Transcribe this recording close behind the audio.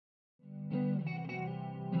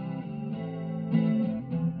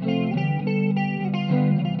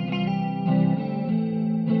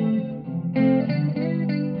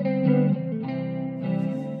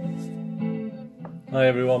Hi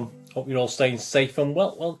everyone, hope you're all staying safe and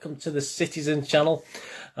well. Welcome to the Citizen channel,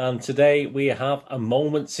 and today we have a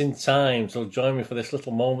Moments in Time. So join me for this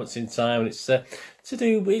little Moments in Time. It's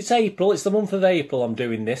it's April, it's the month of April I'm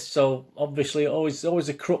doing this, so obviously always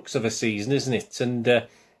a crux of a season, isn't it? And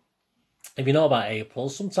if you know about April,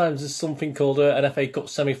 sometimes there's something called an FA Cup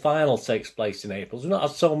semi-final takes place in April. We've not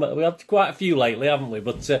had so many, we had quite a few lately, haven't we?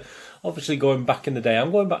 But obviously going back in the day,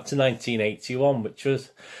 I'm going back to 1981, which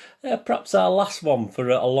was perhaps our last one for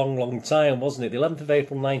a long time, wasn't it? The 11th of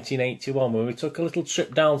April 1981, when we took a little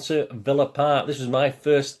trip down to Villa Park. This was my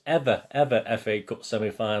first ever FA Cup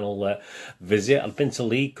semi-final visit. I'd been to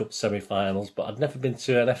League Cup semi-finals, but I'd never been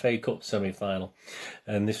to an FA Cup semi-final.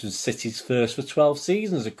 And this was City's first for 12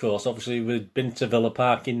 seasons, of course. Obviously, we'd been to Villa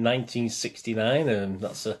Park in 1969, and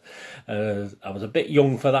that's I was a bit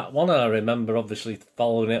young for that one. I remember obviously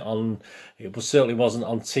following it on. It certainly wasn't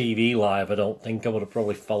on TV live, I don't think. I would have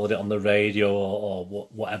probably followed it on the radio or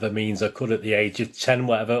whatever means I could at the age of 10,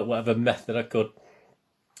 whatever method I could.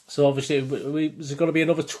 So obviously it was going to be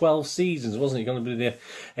another 12 seasons, wasn't it? Going to be the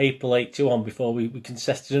April 81 before we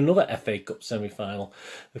contested another FA Cup semi-final.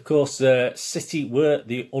 Of course, City were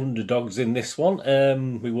the underdogs in this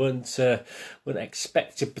one. We weren't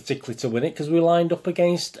expected particularly to win it because we lined up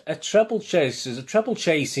against a treble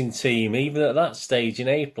chasing team, even at that stage in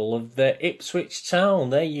April, of Ipswich Town.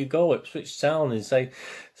 There you go, Ipswich Town. And say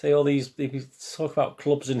all these, people talk about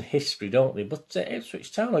clubs and history, don't they? But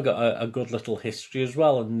Ipswich Town have got a good little history as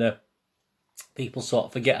well, and people sort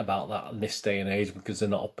of forget about that in this day and age because they're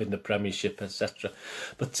not up in the Premiership, etc.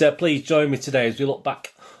 But please join me today as we look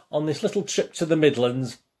back on this little trip to the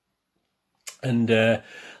Midlands, and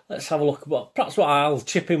let's have a look at perhaps what I'll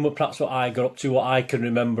chip in with, perhaps what I got up to, what I can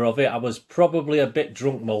remember of it. I was probably a bit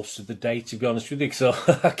drunk most of the day, to be honest with you, so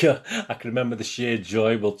I can remember the sheer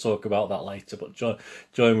joy. We'll talk about that later, but join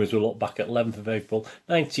me as we look back at 11th of April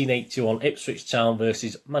 1981, Ipswich Town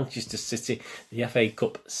versus Manchester City, the FA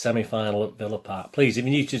Cup semi-final at Villa Park. Please, if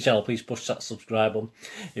you're new to the channel, please push that subscribe button.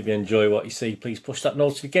 If you enjoy what you see, please push that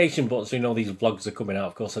notification button so you know these vlogs are coming out.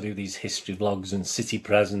 Of course, I do these history vlogs and City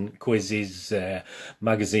present quizzes,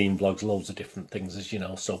 magazine vlogs, loads of different things, as you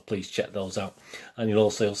know, so please check those out. And you'll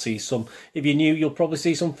also see some, if you're new, you'll probably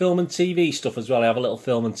see some film and TV stuff as well. I have a little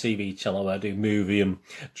film and TV channel where I do movie and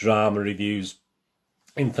drama reviews,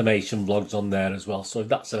 information vlogs on there as well. So if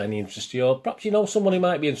that's of any interest to you, or perhaps you know someone who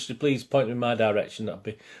might be interested, please point them in my direction. That'd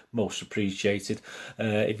be most appreciated.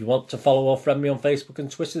 If you want to follow or friend me on Facebook and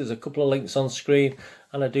Twitter, there's a couple of links on screen,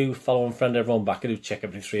 and I do follow and friend everyone back. I do check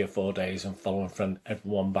every 3 or 4 days and follow and friend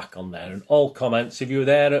everyone back on there. And all comments, if you were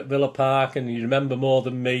there at Villa Park and you remember more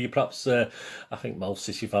than me, perhaps I think most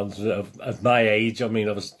City fans of my age, I mean,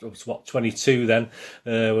 I was what, 22 then,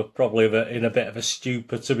 were probably in a bit of a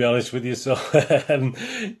stupor, to be honest with you. So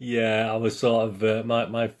yeah, I was sort of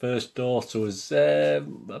my first daughter was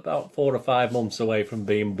about 4 or 5 months away from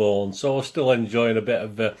being born, so I was still enjoying a bit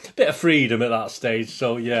of freedom at that stage.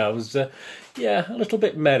 So yeah, I was yeah, a little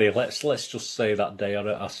bit merry. Let's just say that day.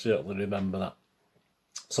 I certainly remember that.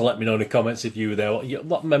 So let me know in the comments if you were there,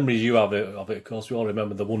 what memories you have of it. Of course, we all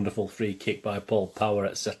remember the wonderful free kick by Paul Power,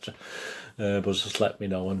 etc. But just let me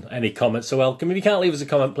know, and any comments are welcome. If you can't leave us a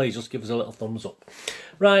comment, please just give us a little thumbs up.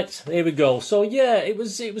 Right, here we go. So yeah, it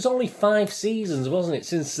was only 5 seasons, wasn't it,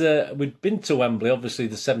 since we'd been to Wembley. Obviously,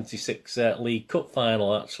 the '76 League Cup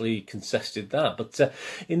final actually contested that. But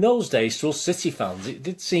in those days, to us City fans, it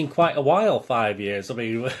did seem quite a while. 5 years. I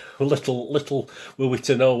mean, little were we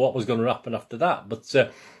to know what was going to happen after that. But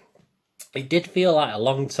it did feel like a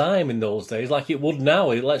long time in those days, like it would now.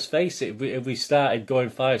 Let's face it, if we started going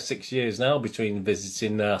 5-6 years now between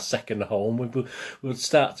visiting our second home, we would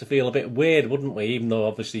start to feel a bit weird, wouldn't we? Even though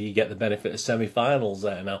obviously you get the benefit of semi-finals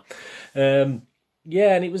there now.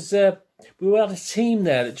 Yeah, and it was we had a team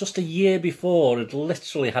there that just a year before had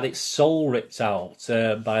literally had its soul ripped out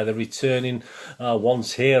by the returning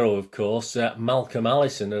once hero, of course, Malcolm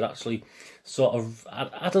Allison, had actually sort of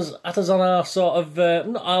had us on our sort of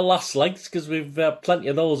not our last legs, because we've plenty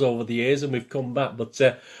of those over the years and we've come back,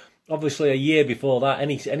 but obviously a year before that,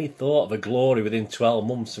 any thought of a glory within 12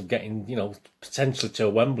 months of getting, you know, potentially to a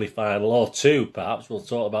Wembley final or 2, perhaps, we'll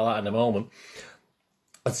talk about that in a moment,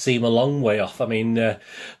 I'd seem a long way off. I mean,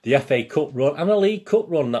 the FA Cup run and a League Cup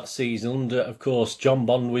run that season under, of course, John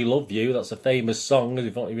Bond, We Love You. That's a famous song, if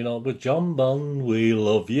you don't even know, but John Bond, we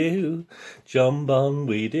love you. John Bond,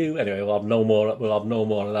 we do. Anyway, we'll have no more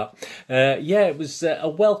of that. Yeah, it was a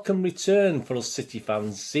welcome return for us City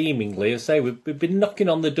fans, seemingly. I say, we've been knocking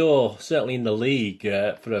on the door, certainly in the league,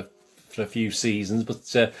 for for a few seasons, but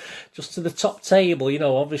just to the top table, you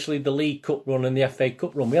know, obviously the League Cup run and the FA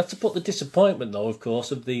Cup run. We had to put the disappointment, though, of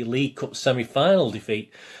course, of the League Cup semi-final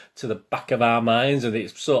defeat to the back of our minds, and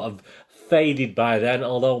it's sort of faded by then,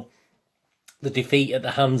 although the defeat at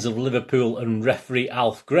the hands of Liverpool and referee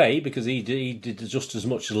Alf Gray, because he did just as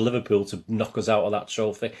much as Liverpool to knock us out of that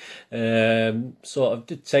trophy, sort of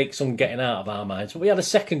did take some getting out of our minds. But we had a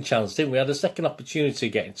second chance, didn't we? We had a second opportunity to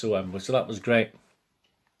get into Wembley, so that was great.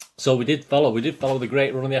 So we did follow the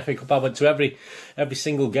great run in the FA Cup. I went to every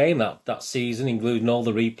single game that season, including all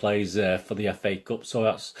the replays for the FA Cup. So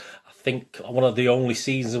that's, I think, one of the only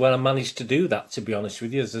seasons where I managed to do that, to be honest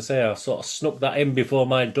with you. As I say, I sort of snuck that in before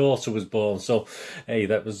my daughter was born. So, hey,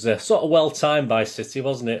 that was sort of well timed by City,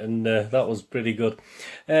 wasn't it? And that was pretty good.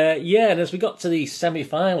 Yeah, and as we got to the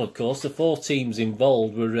semi-final, of course, the 4 teams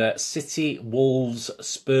involved were City, Wolves,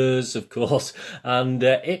 Spurs, of course, and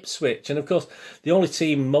Ipswich. And, of course, the only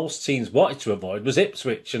team most teams wanted to avoid was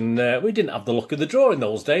Ipswich. And we didn't have the luck of the draw in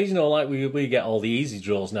those days. You know, like we get all the easy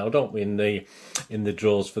draws now, don't we, in the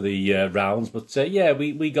draws for the rounds. But yeah,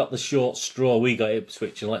 we got the short straw. We got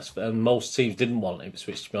Ipswich, and most teams didn't want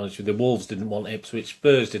Ipswich, to be honest with you. The Wolves didn't want Ipswich,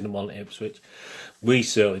 Spurs didn't want Ipswich, we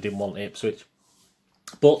certainly didn't want Ipswich.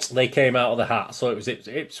 But they came out of the hat, so it was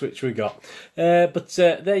Ipswich we got. But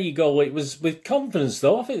there you go. It was with confidence,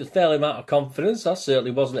 though. I think it was a fair amount of confidence. There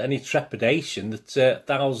certainly wasn't any trepidation that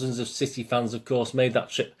thousands of City fans, of course, made that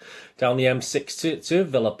trip down the M6 to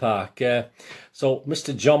Villa Park. So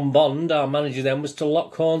Mr. John Bond, our manager then, was to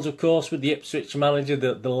lock horns, of course, with the Ipswich manager,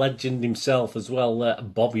 the legend himself as well,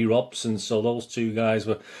 Bobby Robson. So those two guys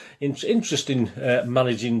were interesting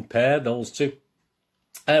managing pair, those two.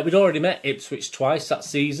 We'd already met Ipswich twice that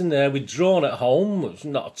season. We'd drawn at home, which was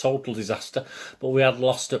not a total disaster, but we had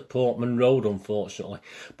lost at Portman Road, unfortunately.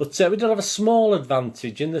 But we did have a small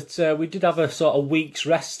advantage in that we did have a sort of week's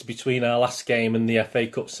rest between our last game and the FA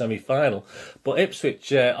Cup semi-final. But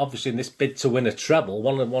Ipswich, obviously in this bid to win a treble,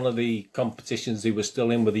 one of the competitions they were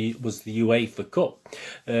still in was the UEFA Cup.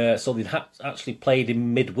 So they'd actually played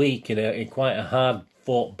in midweek in quite a hard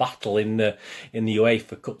fought battle in the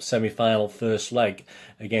UEFA Cup semi-final first leg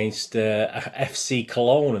against FC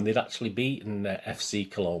Cologne, and they'd actually beaten FC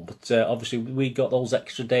Cologne. But obviously we got those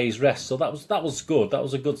extra days rest, so that was good. That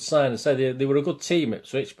was a good sign. I say they were a good team,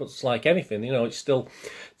 Ipswich, but it's like anything, you know, it still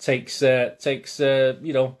takes you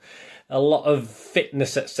know, a lot of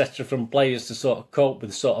fitness, etc., from players to sort of cope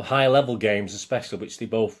with sort of high-level games, especially, which they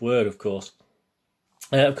both were, of course.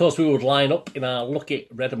 Of course, we would line up in our lucky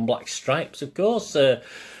red and black stripes, of course,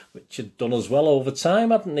 which had done us well over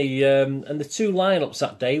time, hadn't they? And the 2 lineups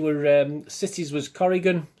that day were City's was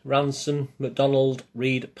Corrigan, Ransom, McDonald,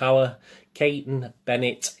 Reed, Power, Caton,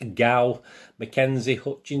 Bennett, Gow, Mackenzie,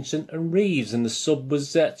 Hutchinson and Reeves. And the sub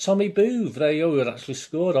was Tommy Booth. There you go, who had actually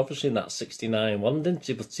scored, obviously, in that 69 one, didn't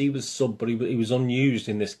he? But he was sub, but he was unused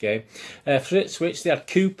in this game. For Ipswich, they had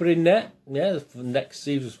Cooper in net. Yeah, the next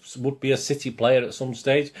season would be a City player at some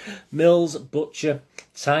stage. Mills, Butcher,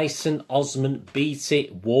 Tyson, Osman, Beattie,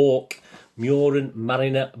 Walk, Muren,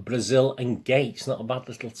 Mariner, Brazil and Gates. Not a bad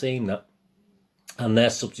little team, that. And their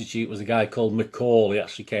substitute was a guy called McCall. He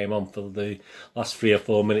actually came on for the last 3 or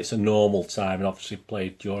 4 minutes of normal time and obviously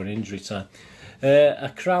played during injury time.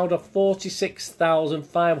 A crowd of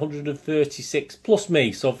 46,536 plus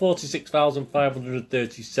me, so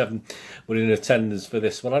 46,537 were in attendance for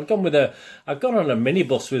this one. I'd gone on a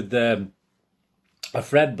minibus with a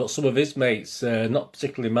friend, but some of his mates, not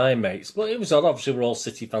particularly my mates, but it was odd. Obviously we're all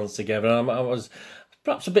City fans together, and I was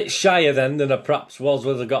perhaps a bit shyer then than I perhaps was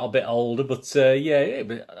as I got a bit older, but yeah,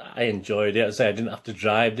 I enjoyed it. As I say, I didn't have to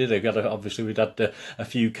drive, did I? Obviously we'd had a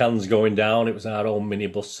few cans going down. It was our own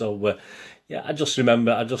minibus, so yeah, I just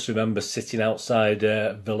remember sitting outside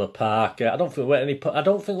Villa Park. I don't think we went in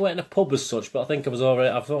a pub as such, but I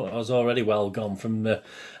thought I was already well gone from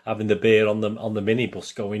having the beer on the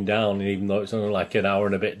minibus going down. And even though it's only like an hour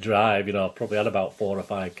and a bit drive, you know, I probably had about 4 or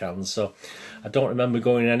 5 cans. So I don't remember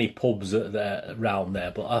going in any pubs around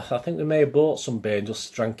there. But I think we may have bought some beer and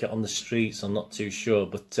just drank it on the streets. I'm not too sure.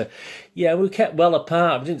 But yeah, we kept well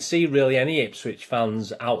apart. We didn't see really any Ipswich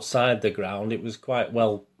fans outside the ground. It was quite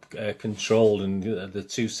well controlled, and the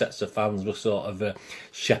 2 sets of fans were sort of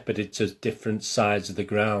shepherded to different sides of the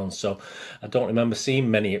ground. So I don't remember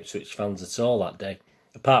seeing many Ipswich fans at all that day,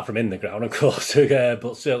 apart from in the ground, of course,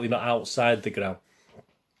 but certainly not outside the ground.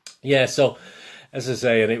 Yeah, so as I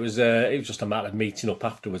say, and it was just a matter of meeting up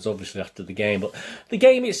afterwards, obviously after the game. But the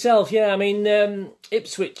game itself, yeah, I mean,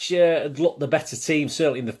 Ipswich had looked the better team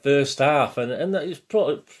certainly in the first half, and it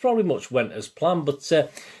probably much went as planned. But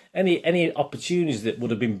any opportunities that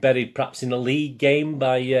would have been buried perhaps in a league game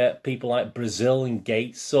by people like Brazil and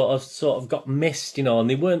Gates sort of got missed, you know, and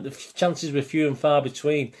the chances were few and far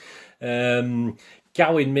between.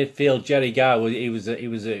 Gow in midfield, Jerry Gow, he was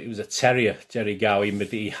a terrier. Jerry Gow in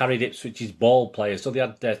midfield, he harried Ipswich's ball players. So they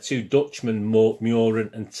had two Dutchmen,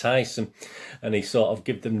 Muren and Tyson, and he sort of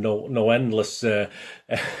gave them no endless.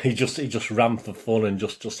 He just ran for fun and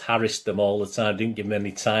just harassed them all the time. Didn't give them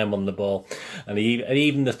any time on the ball, and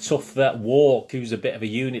even the tough Walk, who's a bit of a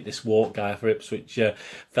unit, this Walk guy for Ipswich,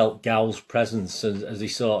 felt Gow's presence as he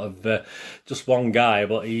sort of just one guy,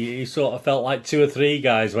 but he sort of felt like two or three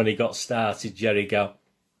guys when he got started. Jerry Gow.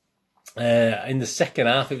 In the second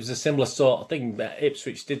half, it was a similar sort of thing.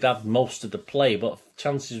 Ipswich did have most of the play, but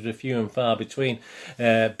chances were few and far between.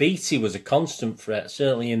 Beattie was a constant threat,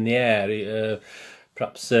 certainly in the air.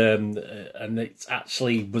 Perhaps, and it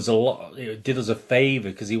actually was it did us a favour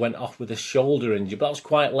because he went off with a shoulder injury. But that was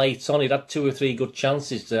quite late on. He'd had two or three good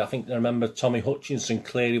chances. I think I remember Tommy Hutchinson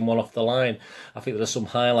clearing one off the line. I think there are some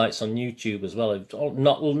highlights on YouTube as well.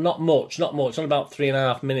 Not much, only about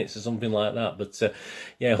 3.5 minutes or something like that. But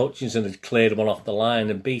yeah, Hutchinson had cleared one off the line,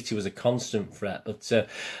 and Beattie was a constant threat. But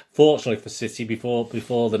fortunately for City,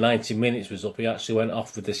 before the 90 minutes was up, he actually went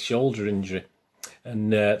off with a shoulder injury.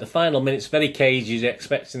 And the final minutes, very cagey,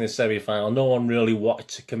 expecting the semi-final. No one really wanted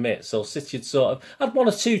to commit. So City had sort of had one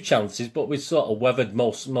or two chances, but we sort of weathered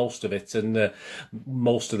most of it and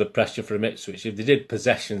most of the pressure from Ipswich. If they did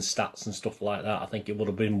possession stats and stuff like that, I think it would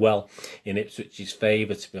have been well in Ipswich's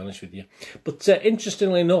favour, to be honest with you. But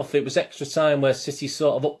interestingly enough, it was extra time where City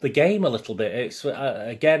sort of upped the game a little bit. It's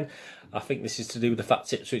again, I think this is to do with the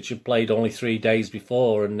fact Ipswich had played only 3 days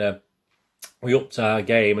before, and we upped our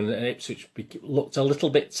game, and Ipswich looked a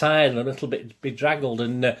little bit tired and a little bit bedraggled.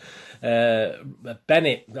 And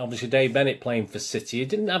Bennett, obviously Dave Bennett playing for City, he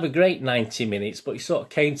didn't have a great 90 minutes, but he sort of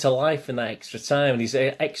came to life in that extra time. And his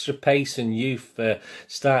extra pace and youth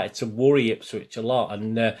started to worry Ipswich a lot.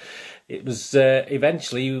 And it was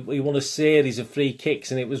eventually he won a series of free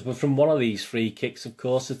kicks, and it was from one of these free kicks, of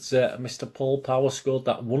course, that Mr. Paul Power scored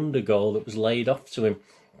that wonder goal that was laid off to him.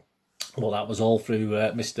 Well, that was all through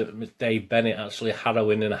Mr. Dave Bennett actually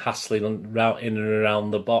harrowing and hassling in and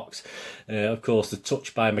around the box. Of course, the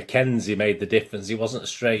touch by Mackenzie made the difference. It wasn't a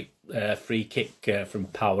straight free kick from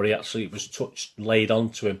Power. It was touched, laid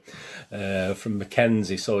onto him from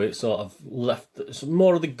Mackenzie. So it sort of left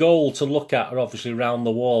more of the goal to look at, obviously around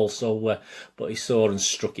the wall. So, but he saw and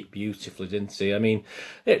struck it beautifully, didn't he? I mean,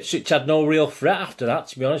 it had no real threat after that,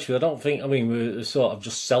 to be honest with you. I don't think. I mean, we were sort of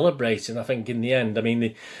just celebrating. I think in the end, I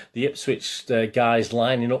mean, the Ipswich guys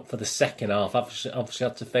lining up for the second half obviously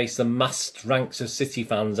had to face the massed ranks of City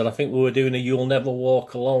fans, and I think we were doing a "You'll Never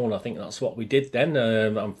Walk Alone." I think that's what we did then.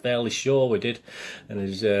 I'm fairly sure we did. And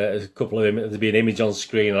there's a couple of there'll be an image on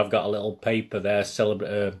screen. I've got a little paper there,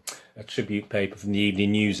 a tribute paper from the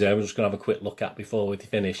Evening News there. I'm just going to have a quick look at before we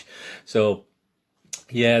finish. So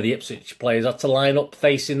yeah, the Ipswich players had to line up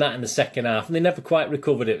facing that in the second half, and they never quite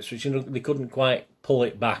recovered Ipswich. They couldn't quite pull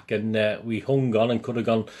it back, and we hung on and could have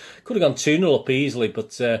gone 2-0 up easily.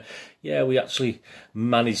 But yeah, we actually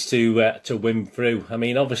managed to win through. I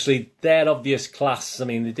mean, obviously their obvious class. I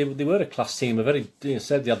mean, they were a class team.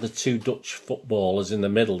 Said they had the two Dutch footballers in the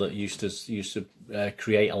middle that used to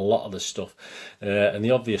create a lot of the stuff, and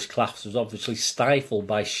the obvious class was obviously stifled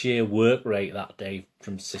by sheer work rate that day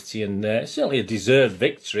from City, and certainly a deserved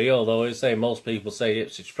victory. Although I say most people say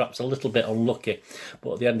Ipswich perhaps a little bit unlucky,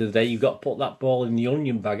 but at the end of the day, you've got to put that ball in the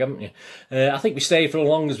onion bag, haven't you? I think we stayed for as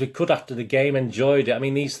long as we could after the game, enjoyed it. I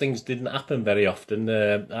mean, these things didn't happen very often.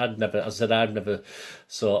 I'd never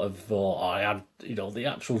sort of thought I had, the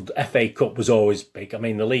actual FA Cup was always big. I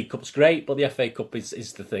mean, the League Cup's great, but the FA Cup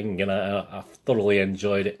is the thing, and I thoroughly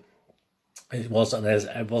enjoyed it. It was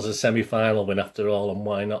a semi-final win after all, and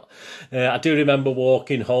why not? I do remember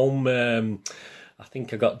walking home. I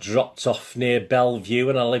think I got dropped off near Bellevue,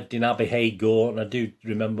 and I lived in Abbey Hay Court, and I do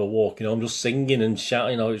remember walking home just singing and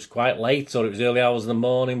shouting. It was quite late, or it was early hours in the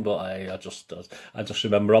morning, but I just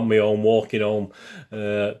remember on my own walking home,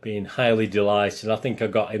 being highly delighted. I think I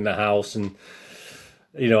got in the house and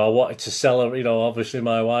I wanted to celebrate. Obviously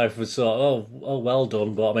my wife was sort of, oh, well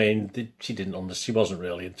done. But I mean, she didn't understand. She wasn't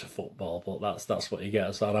really into football, but that's what you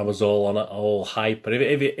get. So I was all on it, all hyper.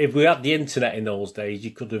 If we had the internet in those days,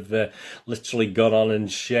 you could have literally gone on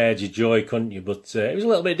and shared your joy, couldn't you? But it was a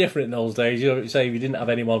little bit different in those days. Say if you didn't have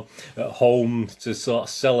anyone at home to sort of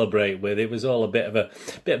celebrate with, it was all a bit of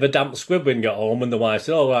a damp squib when you got home. And the wife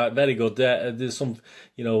said, "Oh, right, very good. There's some,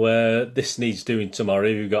 this needs doing tomorrow.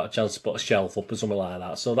 If you've got a chance to put a shelf up or something like that."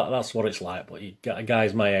 So that's what it's like. But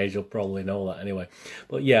guys my age will probably know that anyway.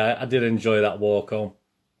 But yeah, I did enjoy that walk home.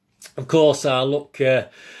 Of course, our luck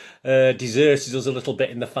deserted us a little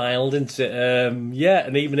bit in the final, didn't it? Yeah,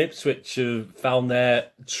 and even Ipswich found their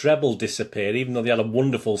treble disappear, even though they had a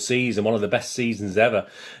wonderful season, one of the best seasons ever.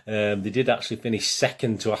 They did actually finish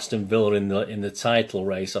second to Aston Villa in the title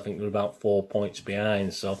race. I think they were about 4 points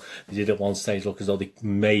behind, so they did at one stage look as though they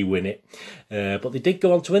may win it. But they did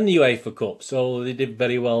go on to win the UEFA Cup, so they did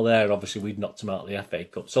very well there. Obviously, we'd knocked them out of the FA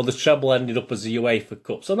Cup, so the treble ended up as the UEFA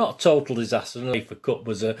Cup. So not a total disaster. The UEFA Cup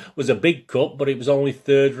was a big cup, but it was only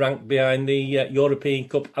third ranked behind the European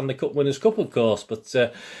Cup and the Cup Winners' Cup, of course. But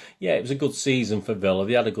yeah, it was a good season for Villa.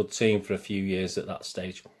 They had a good team for a few years at that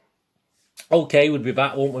stage. Okay, we'd be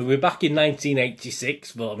back, won't we? We're back in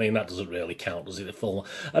 1986, but I mean that doesn't really count, does it? The full,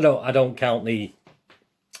 I don't count the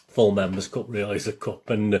full Members' Cup really as a cup.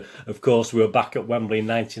 And of course, we were back at Wembley in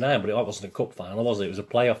 '99, but it wasn't a cup final, was it? It was a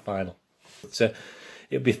playoff final. But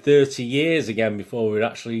it'd be 30 years again before we'd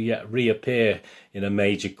actually reappear in a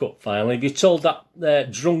major cup final. If you told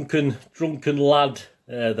that drunken lad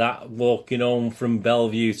that walking home from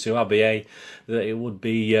Bellevue to Abbey that it would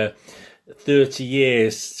be 30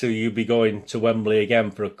 years till you'd be going to Wembley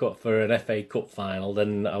again for an FA Cup final,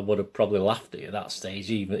 then I would have probably laughed at you at that stage.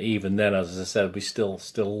 Even then, as I said, we still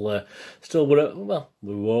were. Well,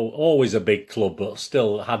 we were always a big club, but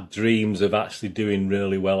still had dreams of actually doing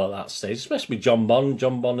really well at that stage. Especially John Bond.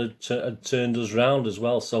 John Bond had turned us round as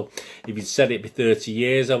well. So if you'd said it'd be 30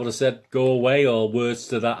 years, I would have said go away or words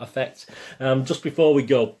to that effect. Just before we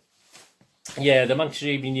go. Yeah, the Manchester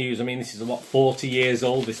Evening News, I mean, this is, 40 years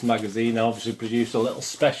old, this magazine. I obviously produced a little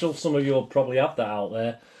special. Some of you will probably have that out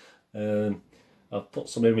there. I've put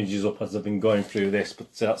some images up as I've been going through this,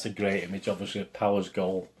 but that's a great image, obviously, of Power's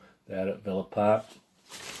goal there at Villa Park.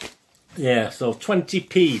 Yeah, so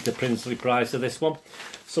 20p the princely price of this one.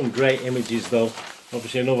 Some great images, though.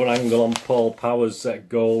 Obviously, another angle on Paul Power's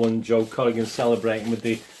goal and Joe Corrigan celebrating with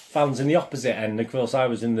the fans in the opposite end. Of course, I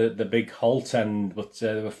was in the big Holt end, but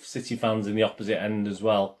there were City fans in the opposite end as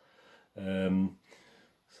well. So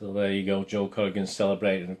there you go, Joe Corrigan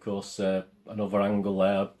celebrating. Of course, another angle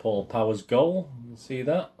there, Paul Power's goal. You can see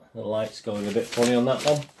that. The light's going a bit funny on that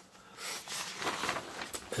one.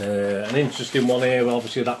 An interesting one here.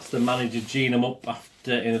 Obviously, that's the manager geeing him up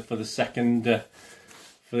after for the second.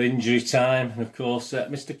 For injury time, and of course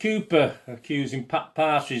Mr. Cooper accusing Pat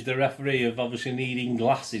Partridge, the referee, of obviously needing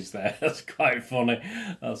glasses there. That's quite funny.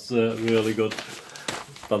 That's really good.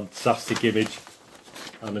 Fantastic image.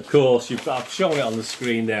 And of course, I've shown it on the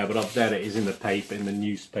screen there, but there it is in the paper, in the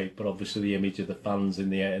newspaper, obviously the image of the fans in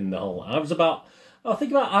the hole. I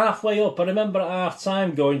think about halfway up. I remember at half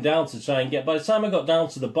time going down to try and get. By the time I got down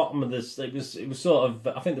to the bottom of this, it was sort of.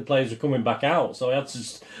 I think the players were coming back out, so I had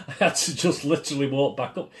to just literally walk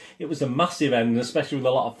back up. It was a massive end, especially with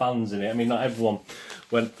a lot of fans in it. I mean, not everyone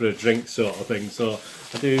went for a drink sort of thing. So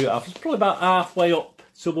I was probably about halfway up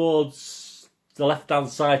towards the left-hand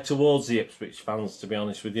side towards the Ipswich fans. To be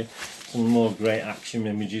honest with you, some more great action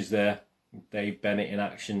images there. Dave Bennett in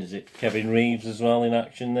action. Is it Kevin Reeves as well in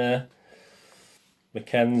action there?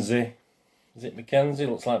 Mackenzie, is it Mackenzie?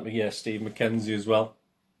 Looks like, yeah, Steve Mackenzie as well.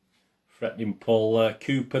 Threatening Paul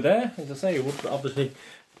Cooper there. As I say, he would obviously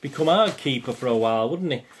become our keeper for a while,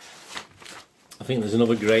 wouldn't he? I think there's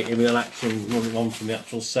another great image in action, one from the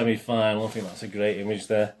actual semi-final. I think that's a great image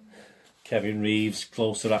there. Kevin Reeves,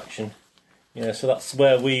 closer action. Yeah, so that's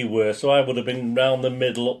where we were. So I would have been round the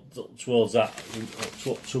middle, up towards that,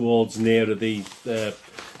 up towards nearer the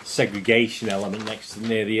segregation element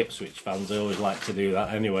near the Ipswich fans. I always like to do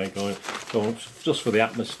that anyway, going just for the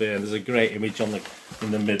atmosphere. And there's a great image in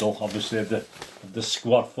the middle, obviously, of the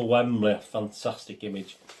squad for Wembley. Fantastic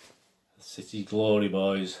image. City Glory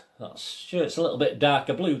boys. That's sure it's a little bit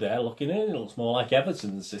darker blue there looking in. It looks more like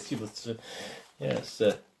Everton than City, but yeah, it's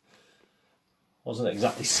wasn't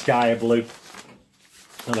exactly sky blue.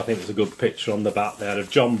 And I think there's a good picture on the back there of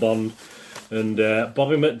John Bond and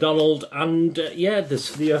Bobby McDonald, and yeah,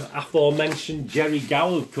 there's the aforementioned Jerry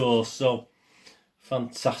Gow, of course. So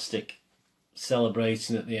fantastic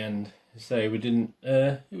celebrating at the end. Say we didn't.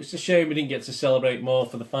 It was a shame we didn't get to celebrate more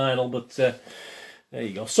for the final, but there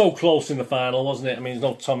you go. So close in the final, wasn't it? I mean, there's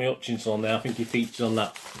no Tommy Hutchinson on there. I think he featured on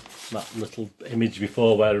that little image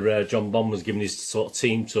before where John Bond was giving his sort of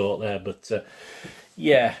team talk there, but.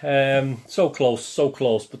 Yeah, so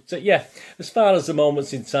close. But yeah, as far as the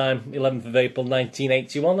moments in time, 11th of April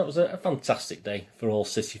 1981, that was a fantastic day for all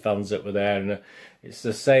City fans that were there. And it's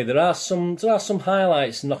to say there are some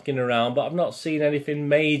highlights knocking around, but I've not seen anything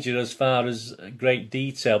major as far as great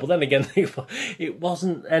detail. But then again, it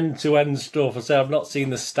wasn't end-to-end stuff. I say I've not seen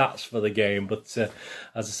the stats for the game, but as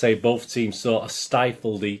I say, both teams sort of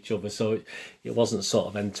stifled each other, so it wasn't sort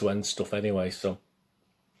of end-to-end stuff anyway. So.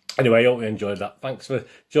 Anyway, I hope you enjoyed that. Thanks for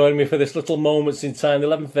joining me for this little moments in time. The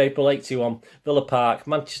 11th of April, 81, Villa Park,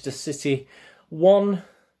 Manchester City 1,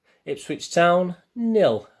 Ipswich Town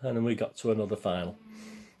 0. And then we got to another final.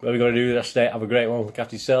 What are we going to do the rest of the day? Have a great one. Look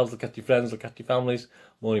after yourselves, look after your friends, look after your families.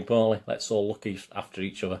 More importantly, let's all look after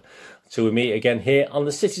each other. Until we meet again here on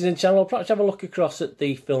the Citizen channel, perhaps have a look across at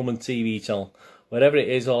the Film and TV channel. Whatever it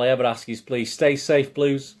is, all I ever ask is please stay safe,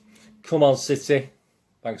 Blues. Come on, City.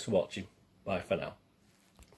 Thanks for watching. Bye for now.